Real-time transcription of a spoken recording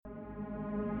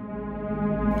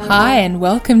Hi, and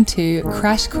welcome to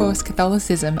Crash Course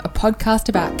Catholicism, a podcast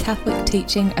about Catholic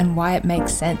teaching and why it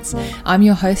makes sense. I'm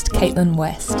your host, Caitlin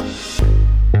West.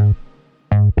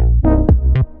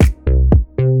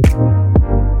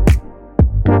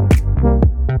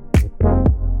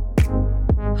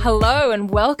 Hello, and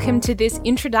welcome to this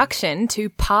introduction to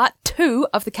part 2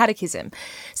 of the Catechism.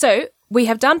 So, we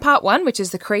have done part 1, which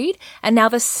is the Creed, and now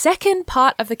the second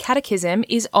part of the Catechism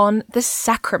is on the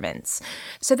sacraments.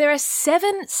 So there are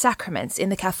 7 sacraments in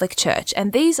the Catholic Church,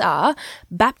 and these are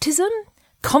baptism,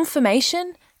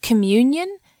 confirmation,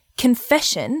 communion,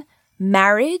 confession,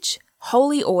 marriage,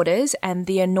 holy orders, and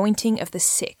the anointing of the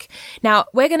sick. Now,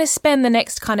 we're going to spend the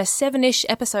next kind of 7-ish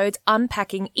episodes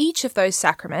unpacking each of those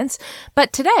sacraments,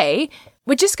 but today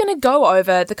we're just going to go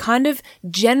over the kind of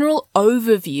general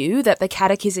overview that the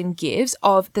Catechism gives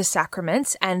of the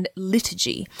sacraments and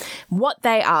liturgy, what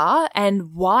they are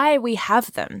and why we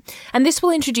have them. And this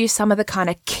will introduce some of the kind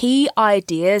of key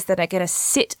ideas that are going to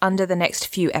sit under the next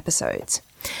few episodes.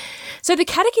 So the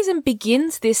Catechism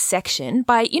begins this section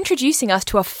by introducing us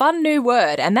to a fun new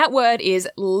word, and that word is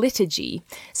liturgy.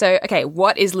 So, okay,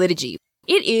 what is liturgy?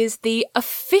 It is the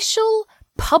official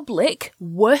public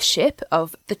worship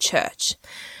of the Church.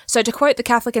 So to quote the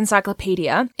Catholic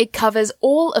Encyclopedia, it covers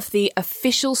all of the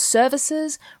official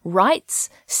services, rites,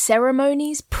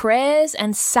 ceremonies, prayers,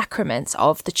 and sacraments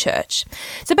of the Church.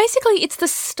 So basically, it's the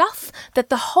stuff that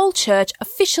the whole Church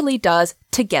officially does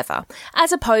together,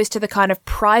 as opposed to the kind of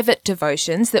private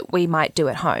devotions that we might do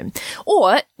at home.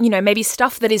 Or, maybe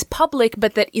stuff that is public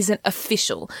but that isn't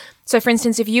official. So for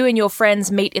instance, if you and your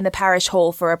friends meet in the parish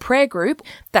hall for a prayer group,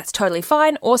 that's totally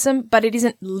fine, awesome, but it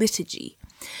isn't liturgy.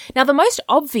 Now, the most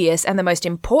obvious and the most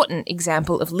important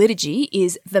example of liturgy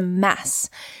is the Mass,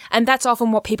 and that's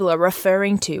often what people are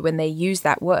referring to when they use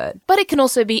that word. But it can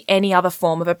also be any other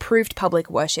form of approved public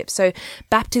worship, so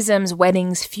baptisms,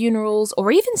 weddings, funerals,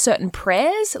 or even certain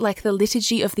prayers like the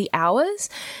Liturgy of the Hours,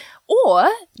 or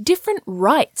different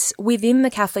rites within the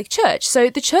Catholic Church. So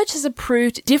the Church has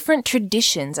approved different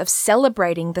traditions of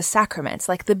celebrating the sacraments,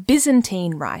 like the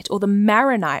Byzantine rite or the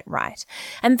Maronite rite.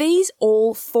 And these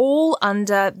all fall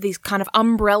under this kind of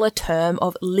umbrella term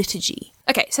of liturgy.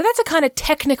 Okay, so that's a kind of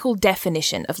technical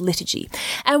definition of liturgy.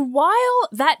 And while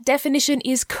that definition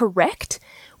is correct,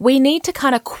 we need to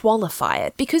kind of qualify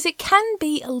it because it can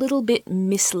be a little bit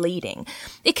misleading.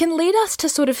 It can lead us to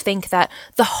sort of think that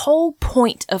the whole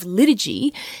point of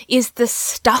liturgy is the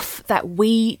stuff that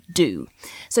we do.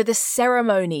 So the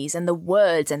ceremonies and the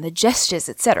words and the gestures,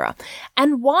 etc.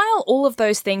 And while all of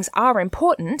those things are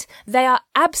important, they are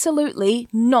absolutely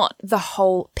not the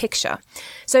whole picture.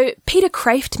 So Peter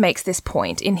Kreeft makes this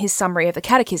point in his summary of the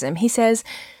Catechism. He says,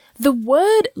 the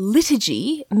word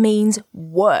liturgy means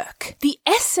work. The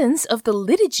essence of the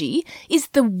liturgy is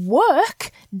the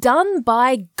work done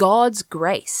by God's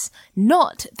grace,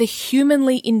 not the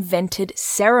humanly invented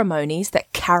ceremonies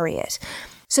that carry it.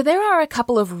 So there are a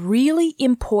couple of really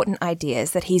important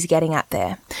ideas that he's getting at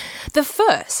there. The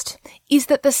first is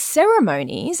that the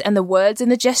ceremonies and the words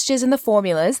and the gestures and the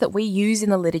formulas that we use in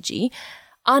the liturgy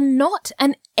are not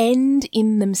an end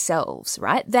in themselves,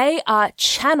 right? They are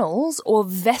channels or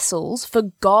vessels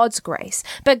for God's grace.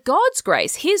 But God's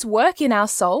grace, His work in our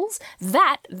souls,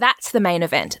 that's the main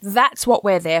event. That's what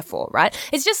we're there for, right?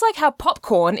 It's just like how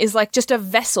popcorn is like just a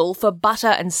vessel for butter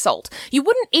and salt. You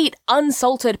wouldn't eat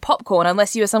unsalted popcorn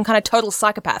unless you were some kind of total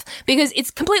psychopath because it's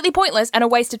completely pointless and a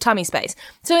waste of tummy space.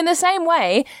 So in the same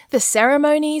way, the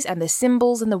ceremonies and the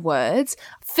symbols and the words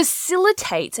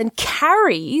facilitates and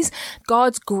carries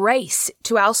God's grace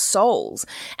to our souls.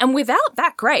 And without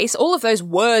that grace, all of those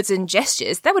words and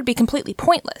gestures, that would be completely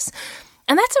pointless.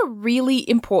 And that's a really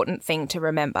important thing to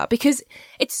remember because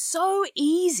it's so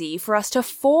easy for us to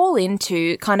fall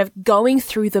into kind of going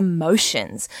through the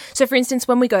motions. So for instance,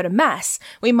 when we go to Mass,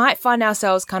 we might find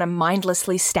ourselves kind of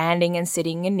mindlessly standing and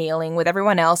sitting and kneeling with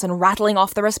everyone else and rattling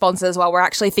off the responses while we're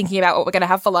actually thinking about what we're going to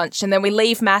have for lunch. And then we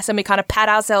leave Mass and we kind of pat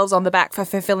ourselves on the back for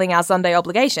fulfilling our Sunday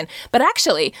obligation. But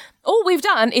actually, all we've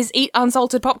done is eat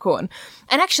unsalted popcorn.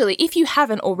 And actually, if you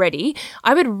haven't already,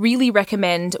 I would really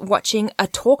recommend watching a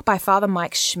talk by Father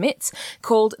Mike Schmitz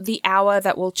called The Hour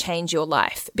That Will Change Your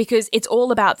Life, because it's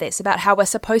all about this, about how we're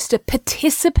supposed to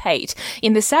participate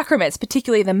in the sacraments,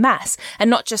 particularly the Mass, and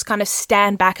not just kind of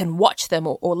stand back and watch them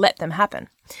or let them happen.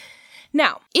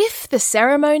 Now, if the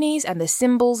ceremonies and the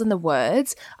symbols and the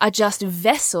words are just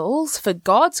vessels for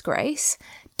God's grace,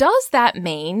 does that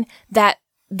mean that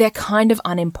they're kind of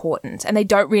unimportant and they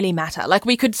don't really matter? Like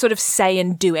we could sort of say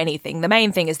and do anything. The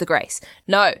main thing is the grace.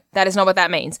 No, that is not what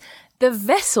that means. The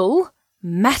vessel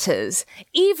matters,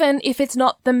 even if it's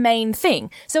not the main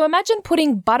thing. So imagine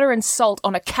putting butter and salt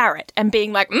on a carrot and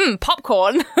being like,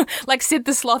 popcorn, like Sid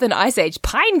the Sloth in Ice Age,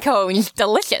 pine cones,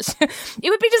 delicious. It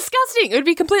would be disgusting. It would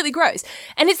be completely gross.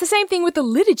 And it's the same thing with the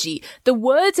liturgy. The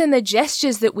words and the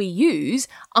gestures that we use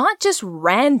aren't just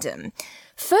random.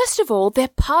 First of all, they're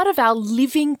part of our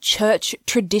living church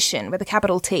tradition with a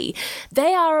capital T.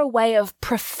 They are a way of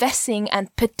professing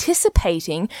and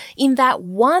participating in that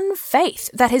one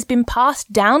faith that has been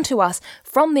passed down to us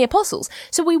from the apostles.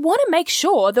 So we want to make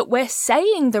sure that we're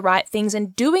saying the right things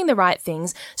and doing the right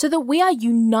things so that we are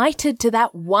united to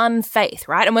that one faith,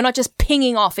 right? And we're not just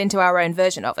pinging off into our own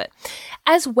version of it.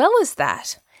 As well as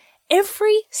that,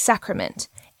 every sacrament,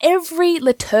 every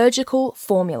liturgical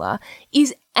formula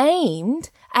is aimed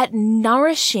at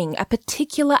nourishing a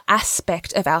particular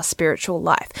aspect of our spiritual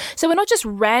life. So we're not just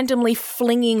randomly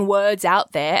flinging words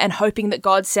out there and hoping that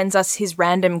God sends us his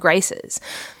random graces.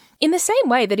 In the same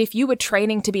way that if you were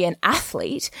training to be an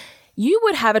athlete, you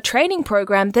would have a training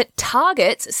program that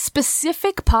targets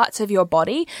specific parts of your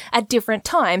body at different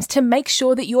times to make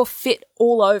sure that you're fit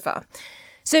all over.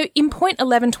 So in point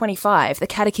 1125, the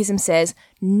Catechism says,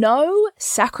 no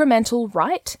sacramental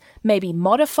rite may be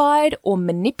modified or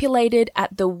manipulated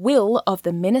at the will of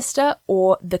the minister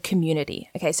or the community.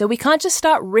 Okay, so we can't just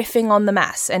start riffing on the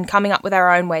Mass and coming up with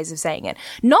our own ways of saying it.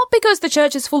 Not because the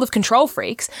church is full of control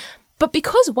freaks, but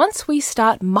because once we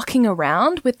start mucking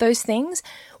around with those things,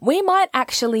 we might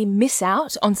actually miss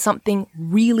out on something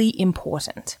really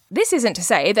important. This isn't to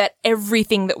say that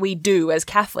everything that we do as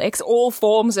Catholics, all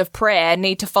forms of prayer,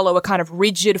 need to follow a kind of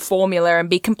rigid formula and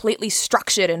be completely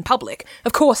structured and public.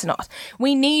 Of course not.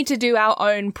 We need to do our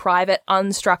own private,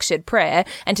 unstructured prayer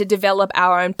and to develop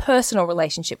our own personal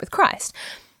relationship with Christ.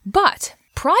 But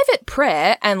private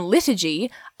prayer and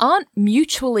liturgy aren't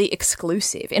mutually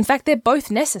exclusive. In fact, they're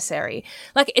both necessary.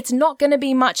 Like, it's not going to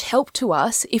be much help to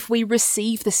us if we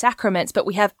receive the sacraments, but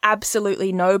we have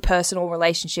absolutely no personal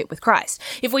relationship with Christ.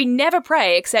 If we never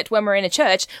pray except when we're in a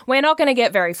church, we're not going to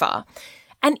get very far.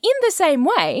 And in the same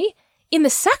way, in the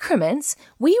sacraments,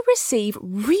 we receive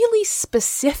really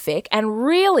specific and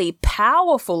really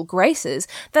powerful graces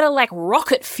that are like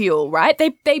rocket fuel, right?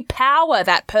 They power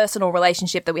that personal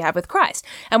relationship that we have with Christ.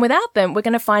 And without them, we're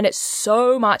going to find it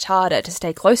so much harder to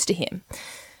stay close to him.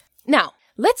 Now,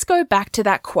 let's go back to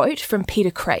that quote from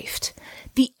Peter Kreeft.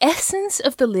 The essence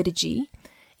of the liturgy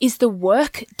is the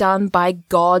work done by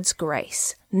God's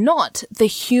grace, not the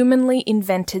humanly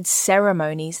invented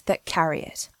ceremonies that carry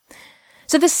it.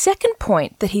 So the second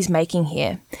point that he's making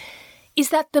here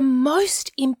is that the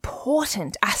most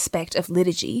important aspect of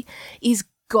liturgy is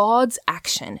God's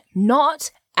action,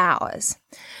 not ours.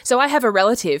 So I have a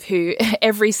relative who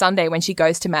every Sunday when she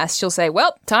goes to Mass, she'll say,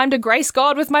 well, time to grace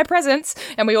God with my presence.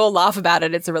 And we all laugh about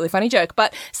it. It's a really funny joke.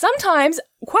 But sometimes,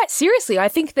 quite seriously, I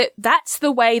think that that's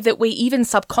the way that we even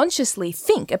subconsciously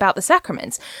think about the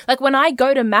sacraments. Like when I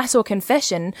go to Mass or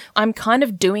confession, I'm kind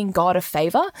of doing God a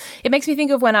favor. It makes me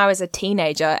think of when I was a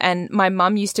teenager and my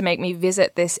mum used to make me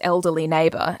visit this elderly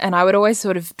neighbor. And I would always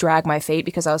sort of drag my feet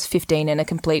because I was 15 and a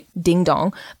complete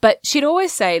ding-dong. But she'd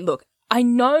always say, look, I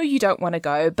know you don't want to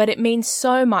go, but it means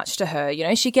so much to her. You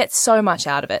know, she gets so much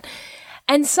out of it.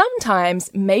 And sometimes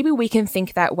maybe we can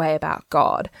think that way about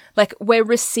God, like we're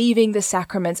receiving the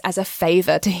sacraments as a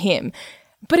favor to him.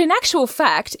 But in actual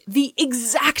fact, the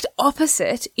exact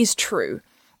opposite is true.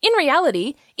 In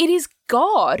reality, it is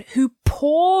God who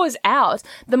pours out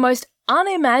the most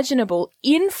unimaginable,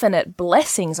 infinite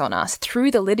blessings on us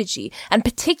through the liturgy, and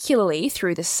particularly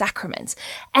through the sacraments.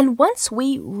 And once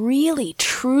we really,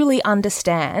 truly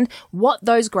understand what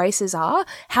those graces are,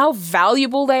 how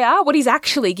valuable they are, what he's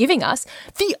actually giving us,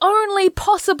 the only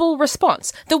possible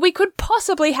response that we could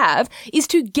possibly have is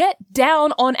to get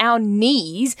down on our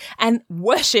knees and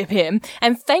worship him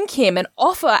and thank him and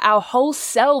offer our whole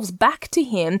selves back to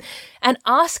him and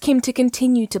ask him to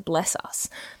continue to bless us.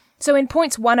 So in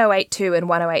points 1082 and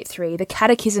 1083, the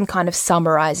Catechism kind of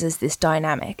summarizes this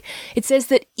dynamic. It says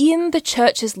that in the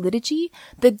Church's liturgy,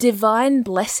 the divine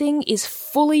blessing is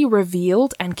fully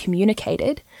revealed and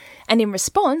communicated, and in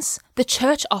response, the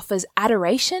Church offers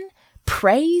adoration,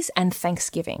 praise, and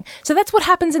thanksgiving. So that's what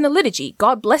happens in the liturgy.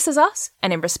 God blesses us,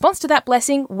 and in response to that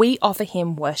blessing, we offer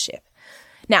him worship.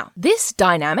 Now, this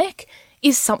dynamic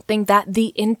is something that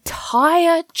the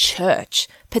entire church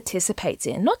participates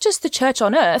in. Not just the church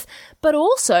on earth, but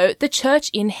also the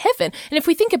church in heaven. And if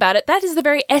we think about it, that is the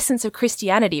very essence of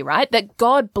Christianity, right? That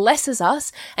God blesses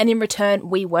us and in return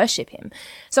we worship him.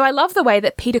 So I love the way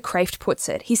that Peter Kreeft puts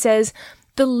it. He says,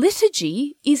 the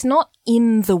liturgy is not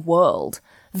in the world.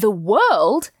 The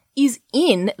world is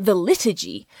in the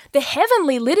liturgy. The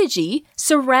heavenly liturgy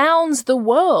surrounds the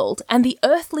world, and the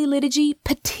earthly liturgy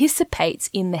participates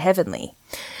in the heavenly.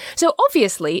 So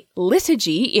obviously,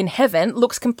 liturgy in heaven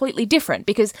looks completely different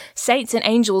because saints and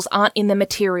angels aren't in the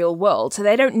material world, so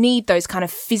they don't need those kind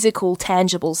of physical,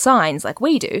 tangible signs like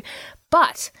we do.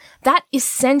 But that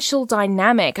essential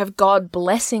dynamic of God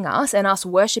blessing us and us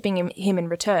worshipping Him in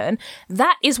return,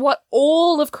 that is what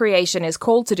all of creation is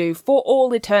called to do for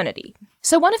all eternity.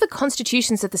 So one of the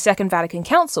constitutions of the Second Vatican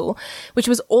Council, which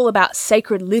was all about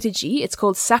sacred liturgy, it's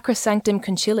called Sacrosanctum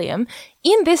Concilium,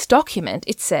 in this document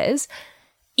it says,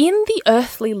 in the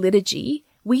earthly liturgy,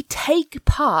 we take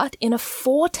part in a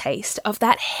foretaste of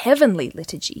that heavenly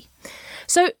liturgy.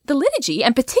 So the liturgy,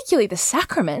 and particularly the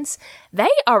sacraments, they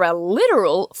are a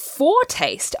literal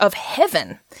foretaste of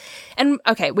heaven. And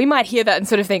okay, we might hear that and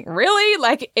sort of think, really?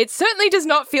 Like, it certainly does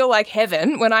not feel like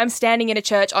heaven when I'm standing in a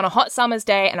church on a hot summer's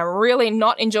day and I'm really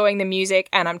not enjoying the music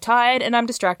and I'm tired and I'm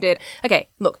distracted. Okay,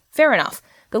 look, fair enough.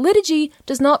 The liturgy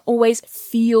does not always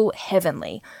feel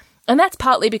heavenly. And that's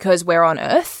partly because we're on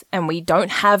earth and we don't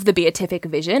have the beatific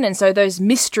vision, and so those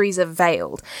mysteries are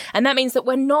veiled. And that means that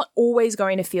we're not always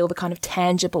going to feel the kind of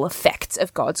tangible effects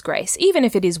of God's grace, even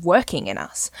if it is working in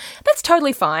us. That's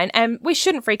totally fine, and we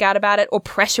shouldn't freak out about it or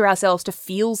pressure ourselves to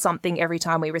feel something every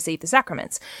time we receive the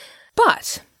sacraments.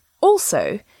 But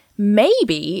also,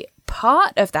 maybe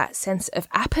part of that sense of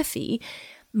apathy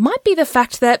might be the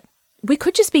fact that we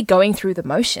could just be going through the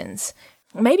motions.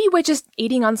 Maybe we're just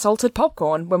eating unsalted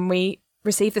popcorn when we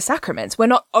receive the sacraments. We're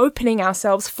not opening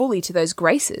ourselves fully to those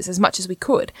graces as much as we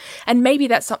could. And maybe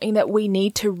that's something that we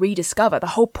need to rediscover. The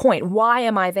whole point, why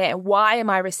am I there? Why am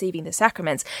I receiving the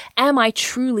sacraments? Am I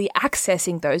truly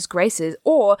accessing those graces,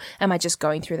 or am I just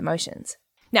going through the motions?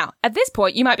 Now, at this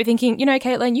point, you might be thinking,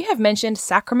 Caitlin, you have mentioned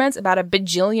sacraments about a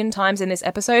bajillion times in this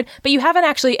episode, but you haven't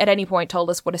actually at any point told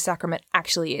us what a sacrament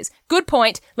actually is. Good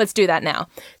point. Let's do that now.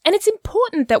 And it's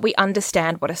important that we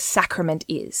understand what a sacrament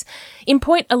is. In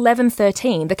point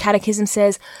 1113, the Catechism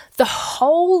says, the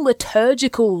whole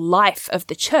liturgical life of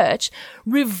the Church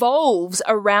revolves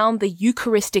around the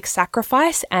Eucharistic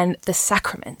sacrifice and the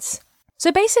sacraments.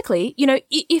 So basically,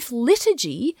 if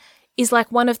liturgy is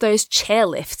like one of those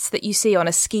chairlifts that you see on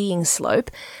a skiing slope,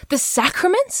 the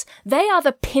sacraments, they are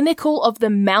the pinnacle of the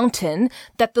mountain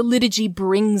that the liturgy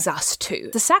brings us to.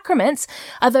 The sacraments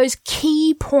are those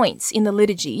key points in the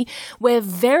liturgy where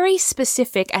very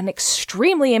specific and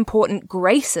extremely important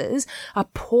graces are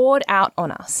poured out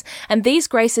on us, and these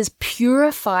graces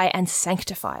purify and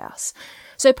sanctify us.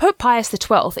 So Pope Pius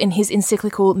XII, in his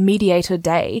encyclical Mediator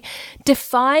Dei,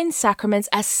 defines sacraments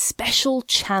as special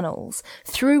channels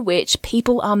through which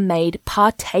people are made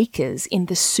partakers in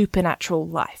the supernatural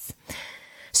life.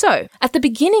 So, at the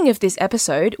beginning of this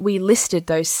episode, we listed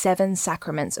those 7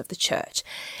 sacraments of the Church,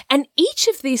 and each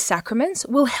of these sacraments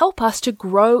will help us to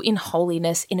grow in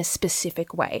holiness in a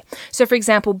specific way. So, for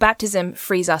example, baptism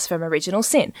frees us from original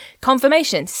sin.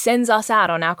 Confirmation sends us out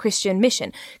on our Christian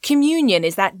mission. Communion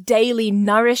is that daily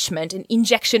nourishment and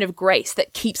injection of grace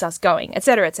that keeps us going,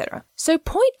 etc., etc. So,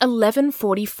 point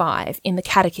 1145 in the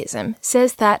Catechism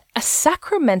says that a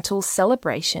sacramental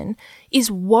celebration is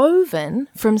woven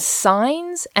from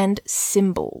signs and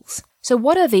symbols. So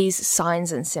what are these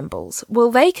signs and symbols?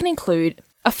 Well, they can include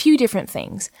a few different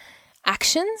things: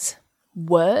 actions,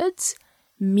 words,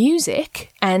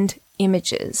 music, and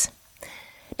images.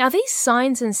 Now, these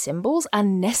signs and symbols are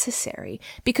necessary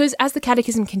because, as the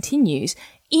Catechism continues,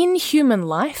 in human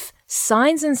life,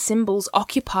 signs and symbols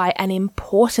occupy an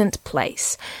important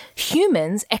place.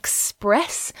 Humans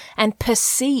express and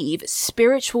perceive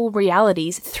spiritual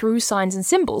realities through signs and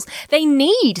symbols. They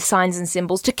need signs and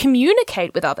symbols to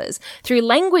communicate with others through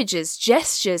languages,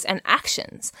 gestures, and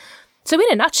actions. So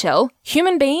in a nutshell,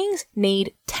 human beings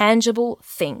need tangible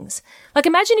things. Like,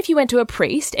 imagine if you went to a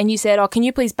priest and you said, "Oh, can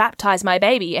you please baptize my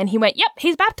baby?" And he went, "Yep,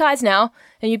 he's baptized now."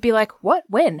 And you'd be like, "What?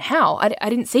 When? How? I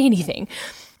didn't see anything."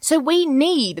 So we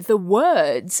need the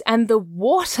words and the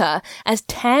water as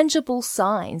tangible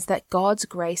signs that God's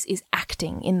grace is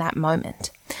acting in that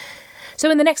moment. So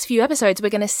in the next few episodes, we're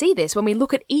going to see this. When we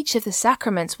look at each of the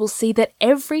sacraments, we'll see that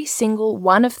every single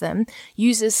one of them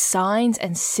uses signs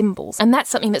and symbols, and that's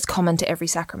something that's common to every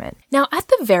sacrament. Now, at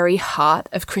the very heart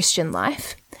of Christian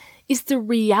life is the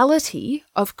reality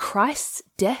of Christ's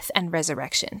death and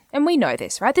resurrection. And we know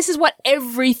this, right? This is what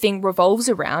everything revolves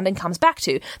around and comes back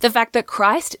to. The fact that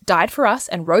Christ died for us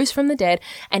and rose from the dead,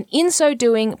 and in so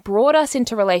doing brought us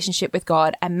into relationship with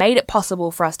God and made it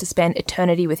possible for us to spend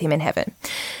eternity with Him in heaven.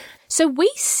 So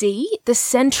we see the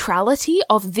centrality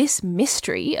of this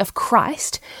mystery of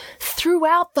Christ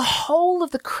throughout the whole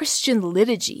of the Christian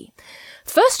liturgy.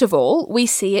 First of all, we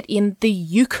see it in the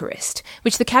Eucharist,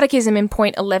 which the Catechism in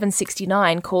point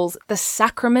 1169 calls the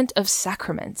sacrament of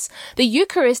sacraments. The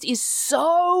Eucharist is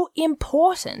so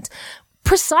important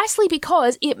precisely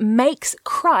because it makes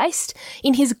Christ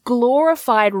in his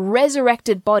glorified,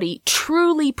 resurrected body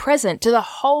truly present to the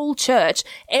whole church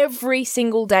every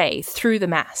single day through the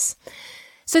Mass.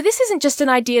 So this isn't just an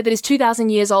idea that is 2,000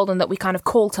 years old and that we kind of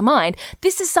call to mind.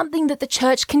 This is something that the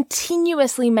church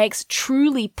continuously makes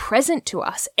truly present to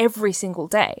us every single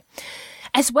day.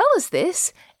 As well as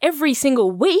this, every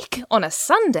single week on a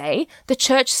Sunday, the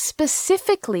church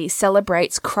specifically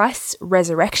celebrates Christ's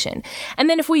resurrection. And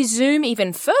then if we zoom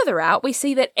even further out, we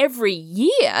see that every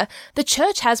year the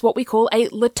church has what we call a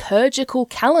liturgical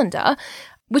calendar,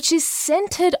 which is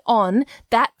centered on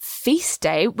that feast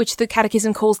day, which the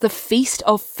Catechism calls the Feast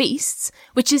of Feasts,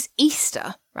 which is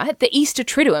Easter, right? The Easter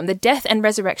Triduum, the death and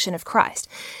resurrection of Christ.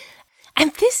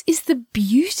 And this is the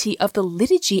beauty of the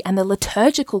liturgy and the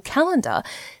liturgical calendar,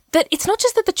 that it's not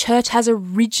just that the church has a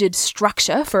rigid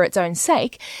structure for its own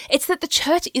sake, it's that the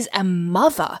church is a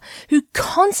mother who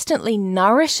constantly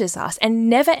nourishes us and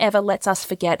never ever lets us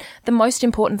forget the most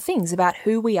important things about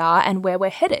who we are and where we're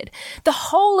headed. The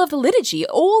whole of the liturgy,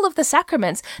 all of the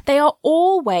sacraments, they are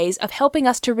all ways of helping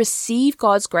us to receive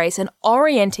God's grace and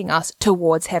orienting us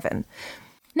towards heaven.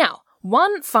 Now,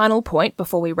 one final point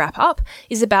before we wrap up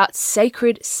is about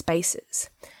sacred spaces.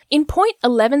 In point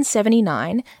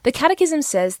 1179, the Catechism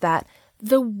says that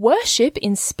the worship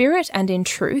in spirit and in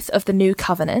truth of the new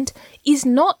covenant is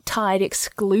not tied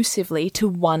exclusively to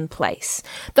one place.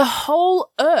 The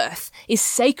whole earth is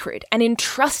sacred and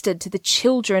entrusted to the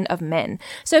children of men.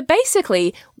 So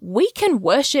basically, we can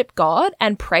worship God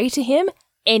and pray to him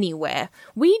anywhere.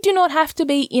 We do not have to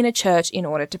be in a church in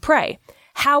order to pray.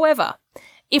 However,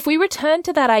 if we return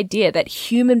to that idea that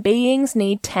human beings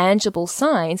need tangible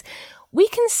signs, we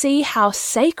can see how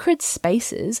sacred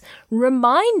spaces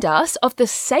remind us of the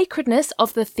sacredness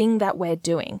of the thing that we're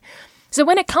doing. So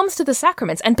when it comes to the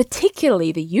sacraments, and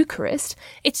particularly the Eucharist,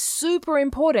 it's super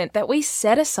important that we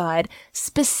set aside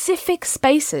specific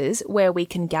spaces where we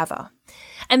can gather.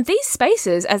 And these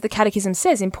spaces, as the Catechism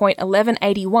says in point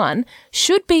 1181,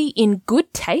 should be in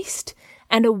good taste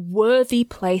and a worthy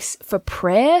place for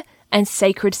prayer and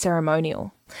sacred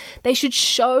ceremonial. They should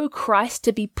show Christ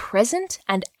to be present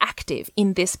and active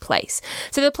in this place.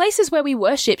 So the places where we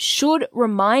worship should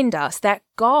remind us that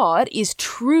God is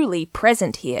truly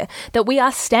present here, that we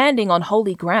are standing on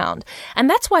holy ground. And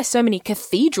that's why so many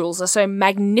cathedrals are so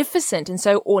magnificent and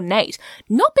so ornate.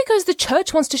 Not because the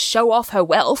church wants to show off her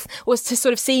wealth or to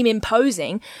sort of seem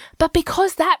imposing, but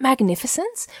because that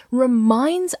magnificence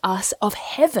reminds us of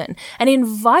heaven and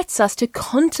invites us to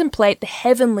contemplate the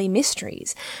heavenly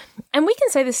mysteries. And we can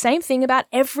say the same thing about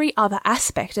every other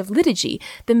aspect of liturgy.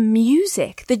 The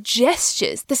music, the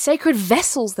gestures, the sacred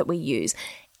vessels that we use.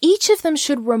 Each of them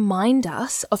should remind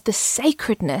us of the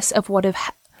sacredness of what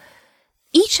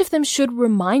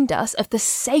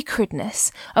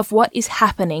is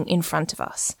happening in front of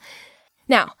us.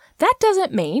 Now, that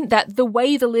doesn't mean that the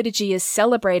way the liturgy is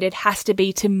celebrated has to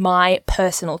be to my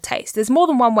personal taste. There's more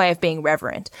than one way of being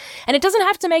reverent. And it doesn't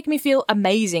have to make me feel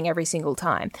amazing every single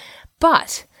time.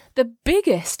 But the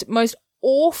biggest, most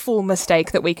awful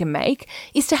mistake that we can make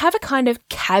is to have a kind of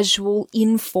casual,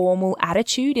 informal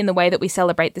attitude in the way that we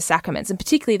celebrate the sacraments, and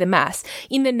particularly the Mass,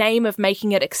 in the name of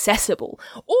making it accessible.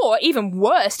 Or even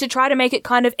worse, to try to make it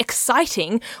kind of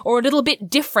exciting or a little bit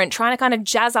different, trying to kind of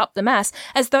jazz up the Mass,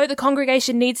 as though the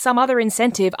congregation needs some other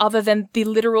incentive other than the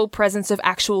literal presence of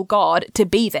actual God to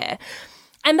be there.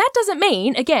 And that does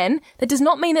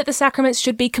not mean that the sacraments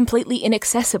should be completely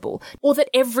inaccessible, or that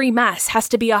every Mass has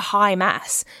to be a high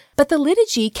Mass. But the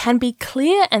liturgy can be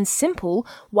clear and simple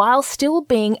while still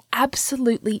being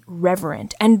absolutely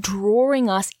reverent and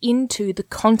drawing us into the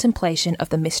contemplation of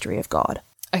the mystery of God.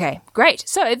 Okay, great.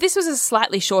 So this was a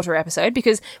slightly shorter episode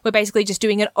because we're basically just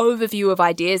doing an overview of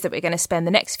ideas that we're going to spend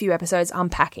the next few episodes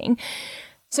unpacking.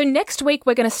 So next week,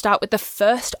 we're going to start with the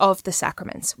first of the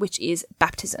sacraments, which is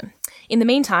baptism. In the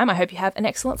meantime, I hope you have an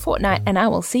excellent fortnight, and I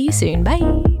will see you soon.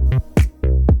 Bye.